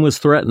Jerusalem was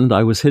threatened,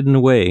 I was hidden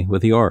away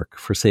with the ark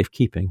for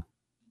safekeeping.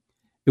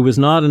 It was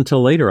not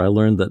until later I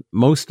learned that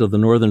most of the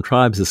northern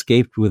tribes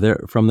escaped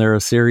from their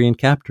Assyrian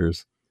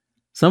captors.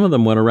 Some of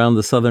them went around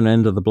the southern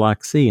end of the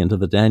Black Sea into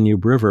the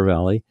Danube River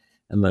Valley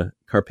and the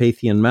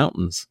Carpathian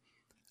Mountains.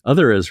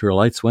 Other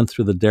Israelites went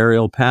through the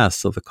Darial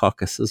Pass of the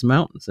Caucasus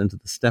Mountains into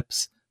the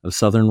steppes of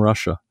southern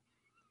Russia.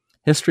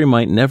 History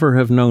might never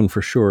have known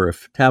for sure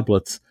if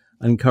tablets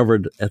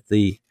uncovered at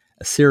the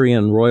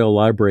Assyrian Royal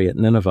Library at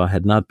Nineveh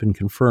had not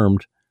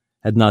confirmed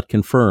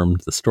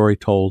the story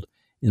told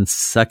in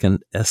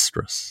 2nd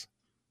Esdras.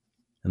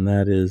 And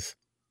that is,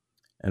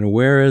 and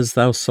whereas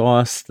thou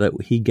sawest that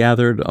he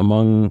gathered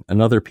among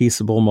another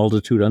peaceable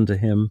multitude unto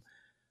him,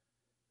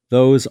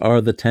 those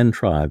are the 10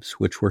 tribes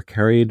which were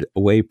carried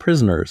away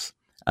prisoners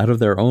out of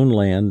their own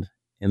land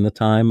in the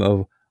time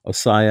of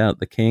Osiah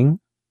the king,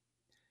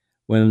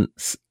 when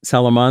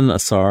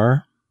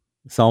Salmanasar,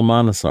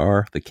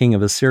 the king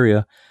of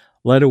Assyria,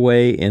 led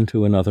away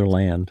into another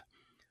land.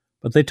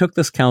 But they took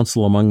this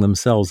counsel among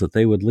themselves that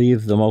they would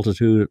leave the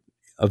multitude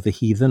of the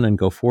heathen and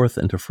go forth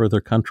into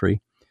further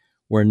country,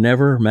 where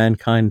never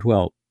mankind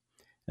dwelt,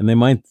 and they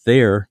might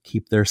there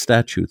keep their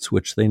statutes,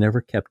 which they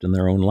never kept in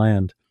their own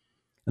land.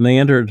 And they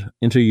entered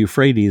into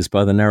Euphrates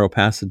by the narrow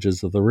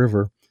passages of the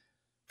river.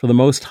 For the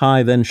Most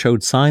High then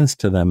showed signs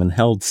to them and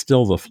held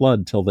still the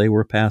flood till they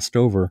were passed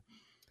over.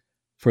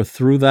 For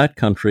through that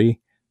country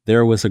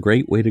there was a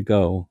great way to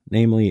go,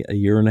 namely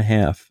 1.5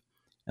 years,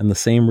 and the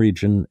same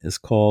region is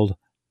called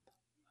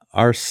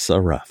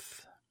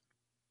Arsarath.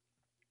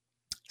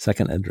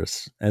 Second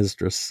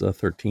Esdras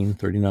 13,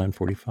 39,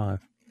 45.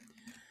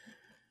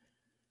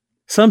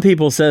 Some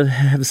people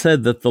have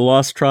said that the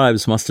lost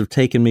tribes must have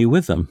taken me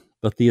with them,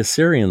 but the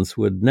Assyrians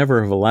would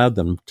never have allowed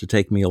them to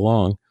take me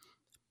along.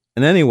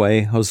 And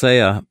anyway,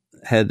 Hosea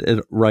had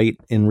it right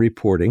in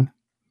reporting,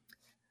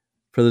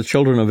 "For the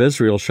children of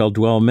Israel shall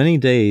dwell many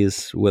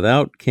days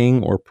without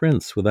king or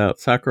prince, without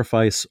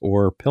sacrifice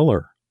or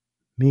pillar,"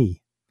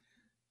 me,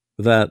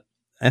 without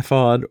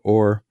ephod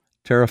or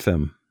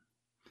teraphim.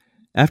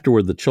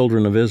 "Afterward the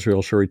children of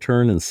Israel shall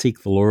return and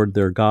seek the Lord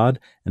their God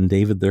and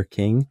David their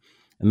king,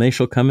 and they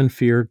shall come in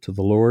fear to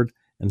the Lord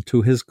and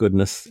to his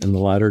goodness in the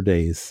latter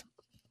days."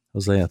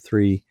 Hosea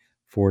 3,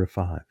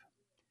 4-5.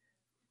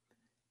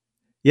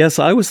 Yes,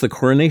 I was the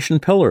coronation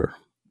pillar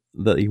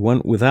that he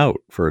went without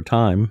for a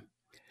time.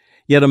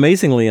 Yet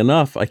amazingly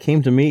enough, I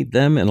came to meet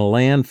them in a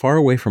land far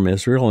away from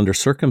Israel under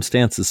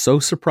circumstances so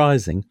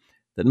surprising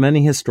that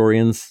many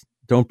historians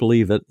don't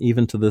believe it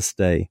even to this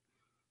day.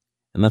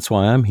 And that's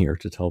why I'm here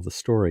to tell the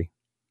story.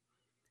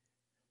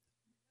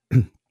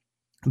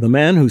 The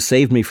man who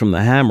saved me from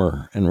the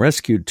hammer and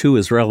rescued 2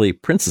 Israeli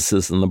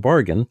princesses in the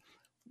bargain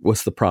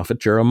was the prophet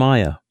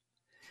Jeremiah.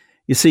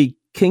 You see,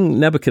 King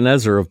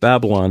Nebuchadnezzar of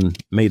Babylon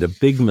made a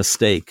big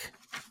mistake.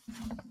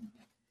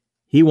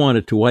 He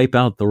wanted to wipe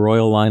out the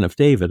royal line of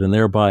David and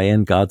thereby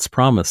end God's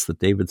promise that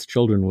David's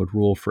children would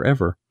rule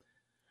forever.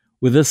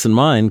 With this in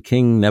mind,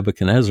 King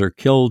Nebuchadnezzar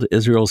killed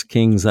Israel's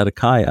king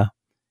Zedekiah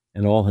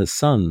and all his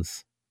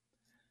sons.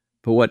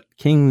 But what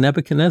King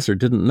Nebuchadnezzar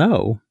didn't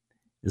know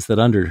is that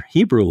under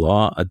Hebrew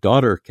law, a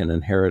daughter can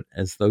inherit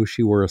as though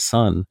she were a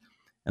son,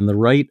 and the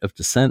right of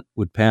descent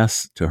would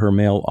pass to her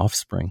male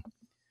offspring.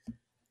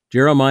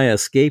 Jeremiah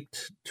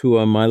escaped to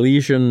a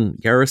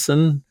Milesian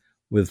garrison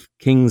with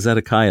King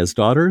Zedekiah's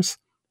daughters,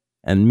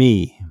 and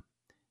he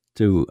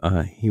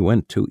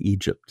went to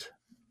Egypt.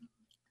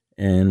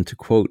 And to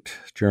quote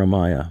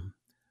Jeremiah,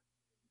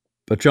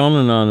 "But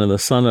Johanan, the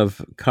son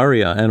of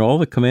Kareah, and all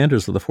the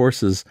commanders of the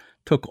forces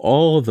took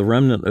all of the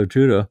remnant of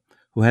Judah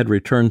who had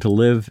returned to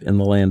live in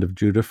the land of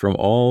Judah from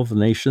all the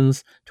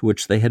nations to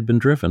which they had been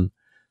driven,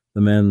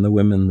 the men, the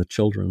women, the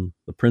children,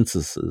 the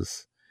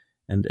princesses,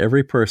 and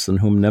every person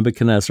whom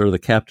Nebuchadnezzar, the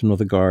captain of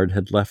the guard,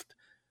 had left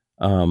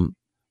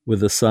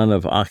with the son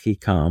of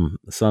Ahikam,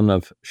 the son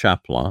of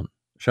Shaphan.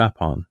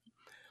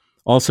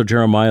 Also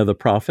Jeremiah the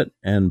prophet,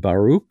 and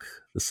Baruch,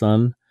 the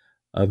son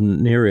of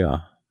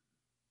Neriah.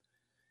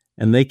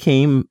 And they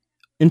came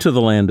into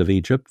the land of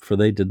Egypt, for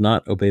they did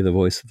not obey the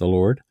voice of the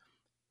Lord."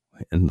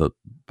 And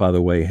by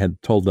the way,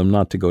 had told them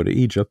not to go to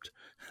Egypt.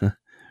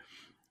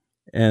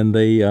 And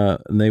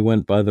they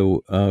went by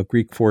the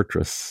Greek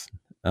fortress.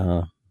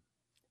 And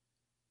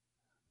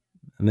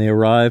they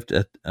arrived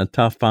at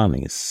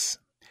Taphanes.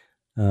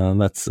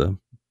 That's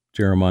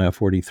Jeremiah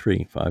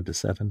 43,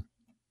 5-7.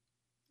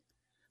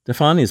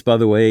 Taphanes, by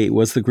the way,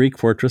 was the Greek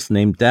fortress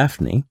named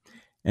Daphne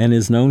and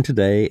is known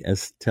today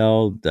as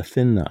Tel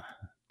Daphina.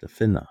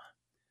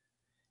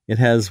 It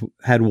has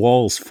had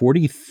walls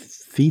 40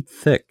 feet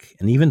thick,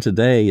 and even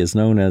today is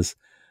known as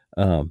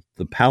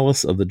the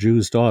Palace of the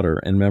Jew's Daughter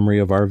in memory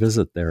of our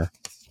visit there.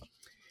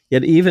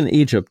 Yet even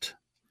Egypt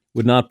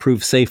would not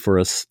prove safe for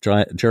us,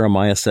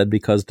 Jeremiah said,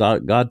 because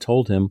God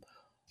told him,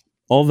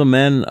 "All the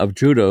men of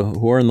Judah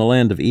who are in the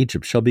land of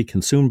Egypt shall be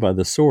consumed by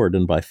the sword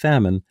and by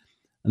famine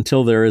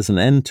until there is an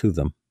end to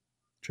them."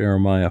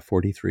 Jeremiah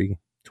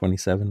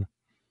 43:27.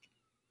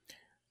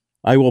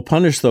 "I will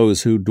punish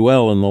those who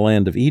dwell in the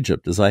land of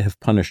Egypt as I have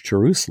punished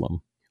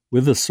Jerusalem,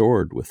 with the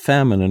sword, with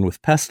famine, and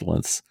with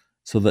pestilence,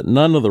 so that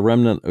none of the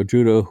remnant of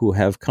Judah who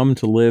have come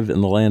to live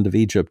in the land of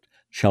Egypt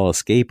shall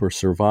escape or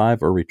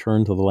survive or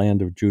return to the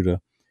land of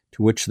Judah,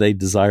 to which they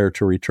desire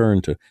to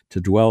return to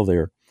dwell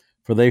there.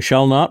 For they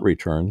shall not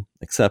return,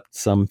 except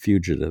some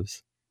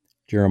fugitives."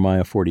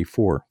 Jeremiah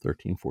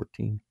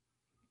 44:13-14.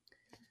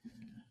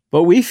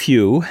 But we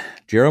few,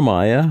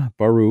 Jeremiah,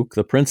 Baruch,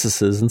 the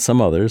princesses, and some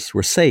others,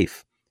 were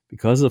safe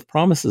because of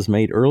promises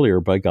made earlier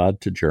by God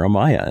to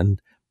Jeremiah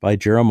and by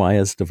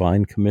Jeremiah's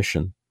divine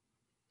commission.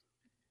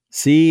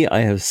 "See, I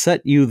have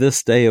set you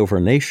this day over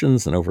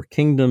nations and over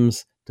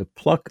kingdoms to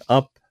pluck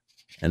up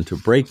and to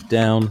break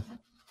down,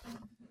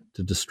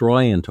 to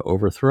destroy and to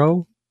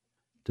overthrow,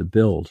 to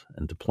build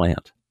and to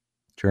plant."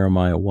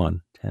 Jeremiah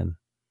 1:10.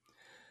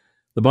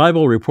 The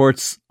Bible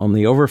reports on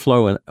the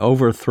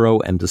overthrow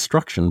and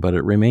destruction, but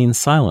it remains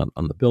silent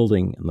on the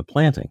building and the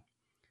planting.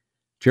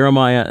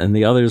 Jeremiah and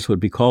the others would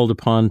be called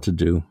upon to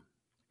do,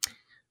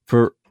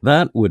 for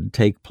that would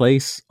take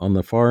place on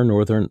the far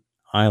northern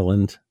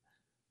island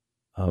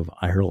of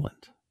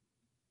Ireland.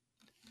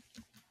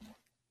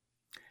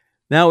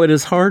 Now, it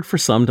is hard for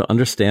some to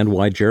understand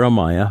why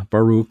Jeremiah,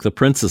 Baruch, the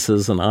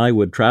princesses, and I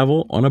would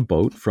travel on a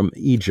boat from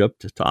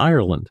Egypt to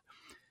Ireland,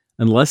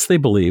 unless they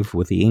believe,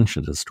 with the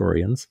ancient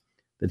historians,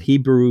 that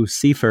Hebrew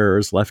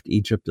seafarers left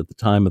Egypt at the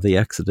time of the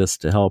Exodus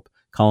to help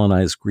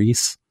colonize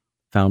Greece,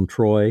 found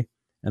Troy,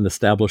 and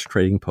establish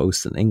trading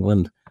posts in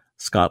England,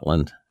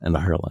 Scotland, and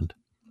Ireland.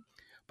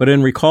 But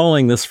in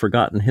recalling this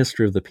forgotten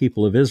history of the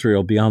people of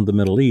Israel beyond the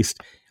Middle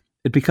East,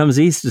 It becomes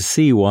easy to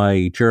see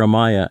why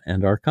Jeremiah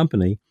and our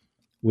company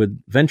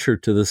would venture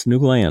to this new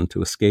land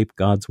to escape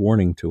God's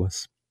warning to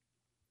us.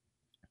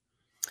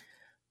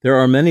 There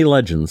are many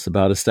legends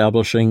about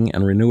establishing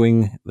and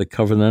renewing the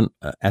covenant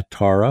at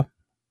Tara,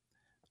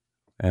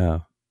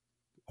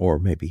 or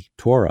maybe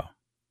Torah,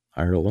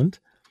 Ireland,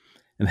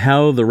 and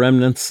how the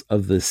remnants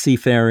of the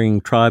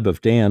seafaring tribe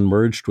of Dan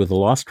merged with the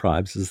lost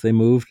tribes as they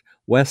moved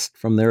west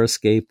from their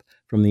escape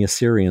from the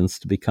Assyrians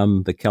to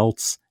become the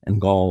Celts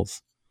and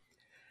Gauls.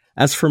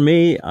 As for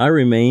me, I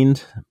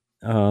remained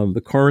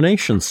the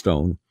coronation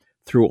stone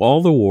through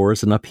all the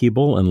wars and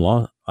upheaval and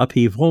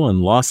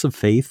loss of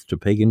faith to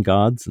pagan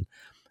gods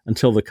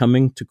until the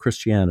coming to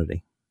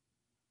Christianity.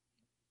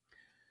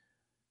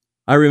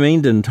 I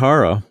remained in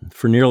Tara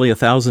for nearly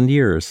 1,000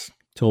 years,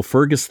 till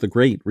Fergus the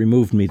Great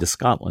removed me to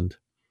Scotland.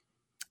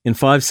 In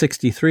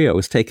 563, I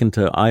was taken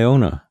to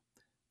Iona,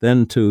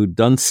 then to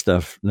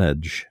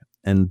Dunstafnage,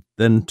 and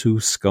then to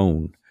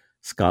Scone,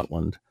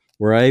 Scotland,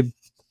 where I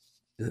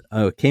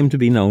came to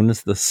be known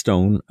as the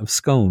Stone of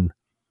Scone.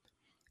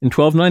 In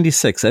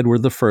 1296,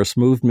 Edward I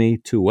moved me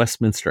to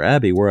Westminster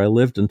Abbey, where I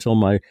lived until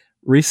my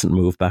recent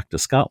move back to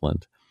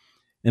Scotland.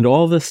 And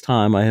all this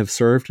time I have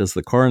served as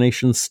the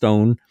coronation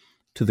stone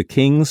to the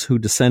kings who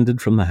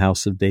descended from the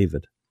house of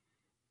David.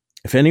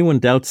 If anyone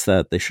doubts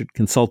that, they should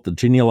consult the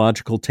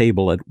genealogical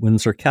table at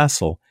Windsor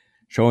Castle,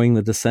 showing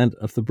the descent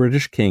of the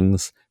British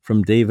kings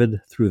from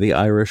David through the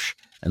Irish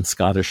and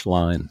Scottish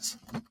lines.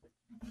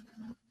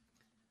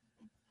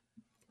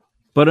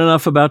 But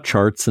enough about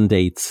charts and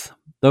dates.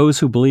 Those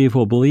who believe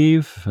will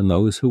believe, and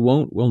those who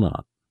won't will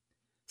not.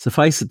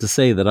 Suffice it to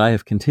say that I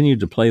have continued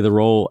to play the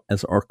role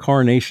as our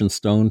coronation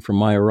stone from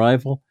my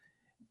arrival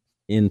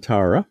in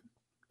Tara,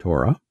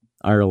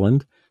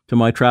 Ireland, to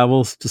my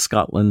travels to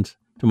Scotland,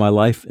 to my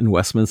life in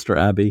Westminster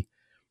Abbey,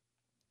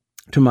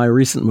 to my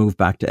recent move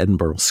back to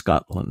Edinburgh,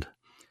 Scotland.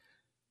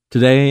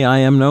 Today I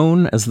am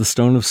known as the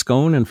Stone of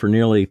Scone, and for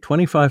nearly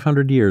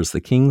 2,500 years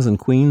the kings and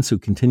queens who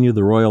continue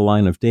the royal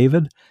line of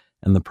David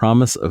and the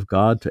promise of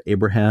God to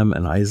Abraham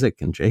and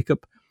Isaac and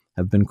Jacob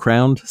have been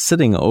crowned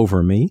sitting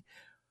over me,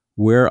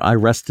 where I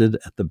rested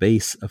at the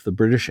base of the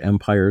British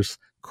Empire's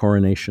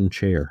coronation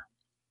chair.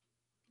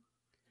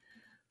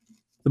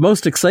 The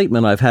most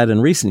excitement I've had in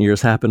recent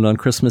years happened on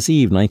Christmas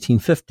Eve,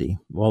 1950.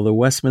 While the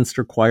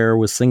Westminster Choir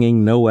was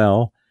singing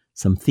Noel,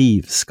 some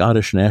thieves,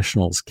 Scottish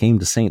nationals, came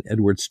to St.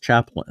 Edward's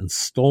Chapel and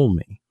stole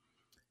me.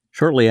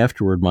 Shortly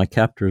afterward, my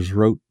captors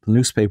wrote the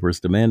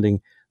newspapers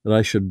demanding that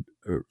I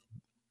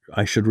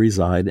should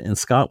reside in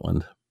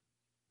Scotland.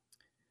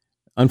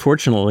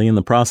 Unfortunately, in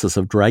the process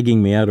of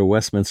dragging me out of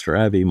Westminster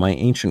Abbey, my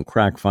ancient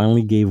crack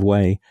finally gave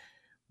way,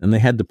 and they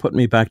had to put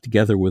me back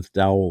together with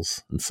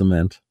dowels and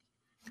cement.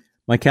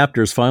 My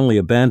captors finally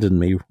abandoned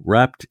me,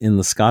 wrapped in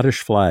the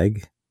Scottish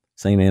flag,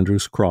 St.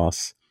 Andrew's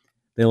Cross.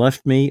 They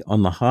left me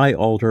on the high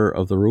altar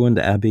of the ruined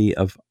Abbey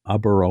of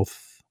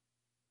Aberystwyth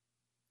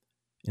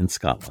in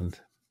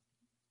Scotland.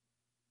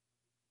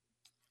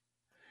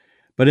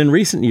 But in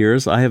recent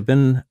years, I have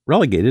been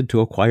relegated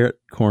to a quiet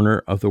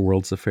corner of the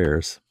world's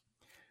affairs.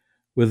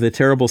 With the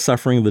terrible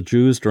suffering of the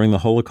Jews during the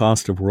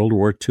Holocaust of World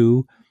War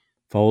II,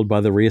 followed by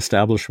the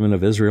reestablishment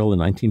of Israel in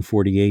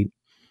 1948,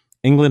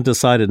 England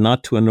decided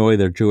not to annoy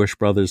their Jewish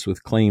brothers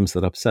with claims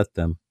that upset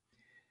them.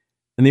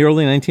 In the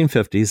early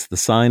 1950s, the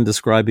sign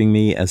describing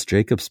me as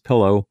Jacob's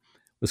pillow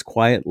was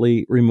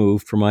quietly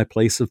removed from my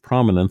place of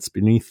prominence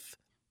beneath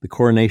the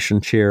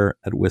coronation chair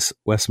at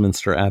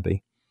Westminster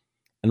Abbey.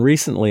 And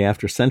recently,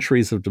 after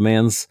centuries of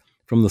demands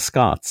from the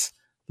Scots,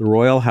 the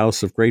Royal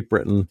House of Great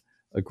Britain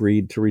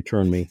agreed to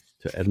return me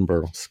to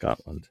Edinburgh,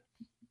 Scotland.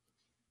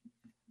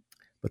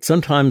 But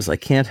sometimes I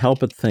can't help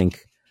but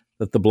think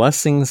that the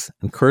blessings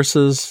and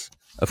curses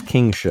of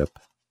kingship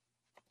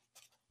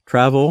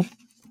travel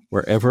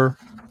wherever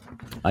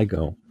I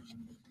go.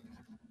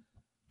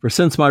 For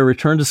since my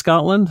return to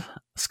Scotland,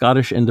 the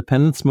Scottish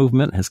independence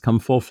movement has come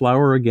full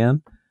flower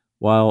again,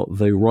 while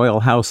the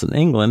royal house in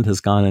England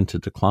has gone into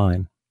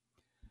decline.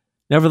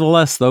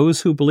 Nevertheless,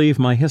 those who believe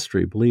my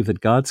history believe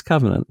that God's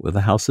covenant with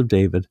the house of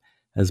David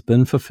has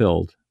been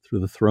fulfilled through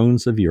the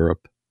thrones of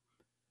Europe.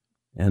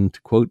 And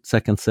to quote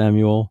 2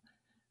 Samuel,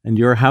 "And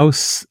your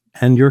house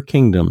and your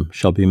kingdom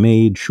shall be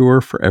made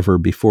sure forever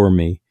before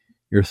me.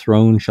 Your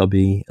throne shall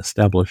be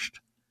established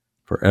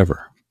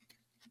forever."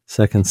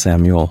 2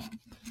 Samuel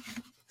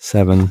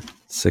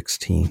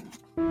 7:16.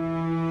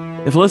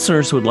 If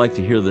listeners would like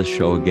to hear this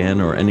show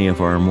again or any of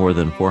our more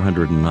than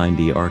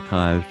 490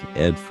 archived,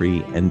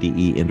 ad-free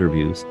NDE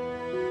interviews,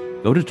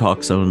 go to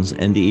TalkZone's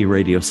NDE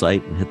radio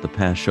site and hit the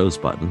Past Shows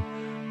button,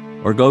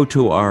 or go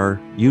to our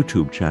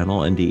YouTube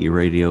channel, NDE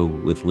Radio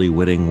with Lee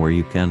Whitting, where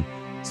you can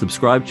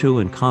subscribe to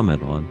and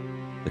comment on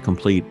the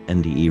complete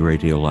NDE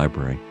Radio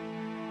library.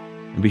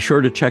 And be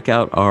sure to check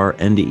out our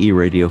NDE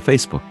Radio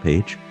Facebook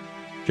page.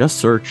 Just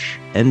search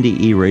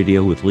NDE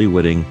Radio with Lee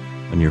Whitting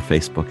on your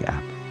Facebook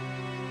app.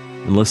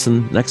 And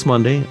listen next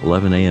Monday,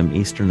 11 a.m.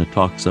 Eastern at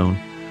TalkZone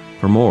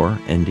for more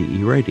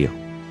NDE Radio.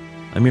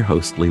 I'm your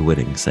host, Lee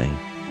Whitting, saying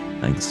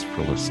thanks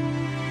for listening.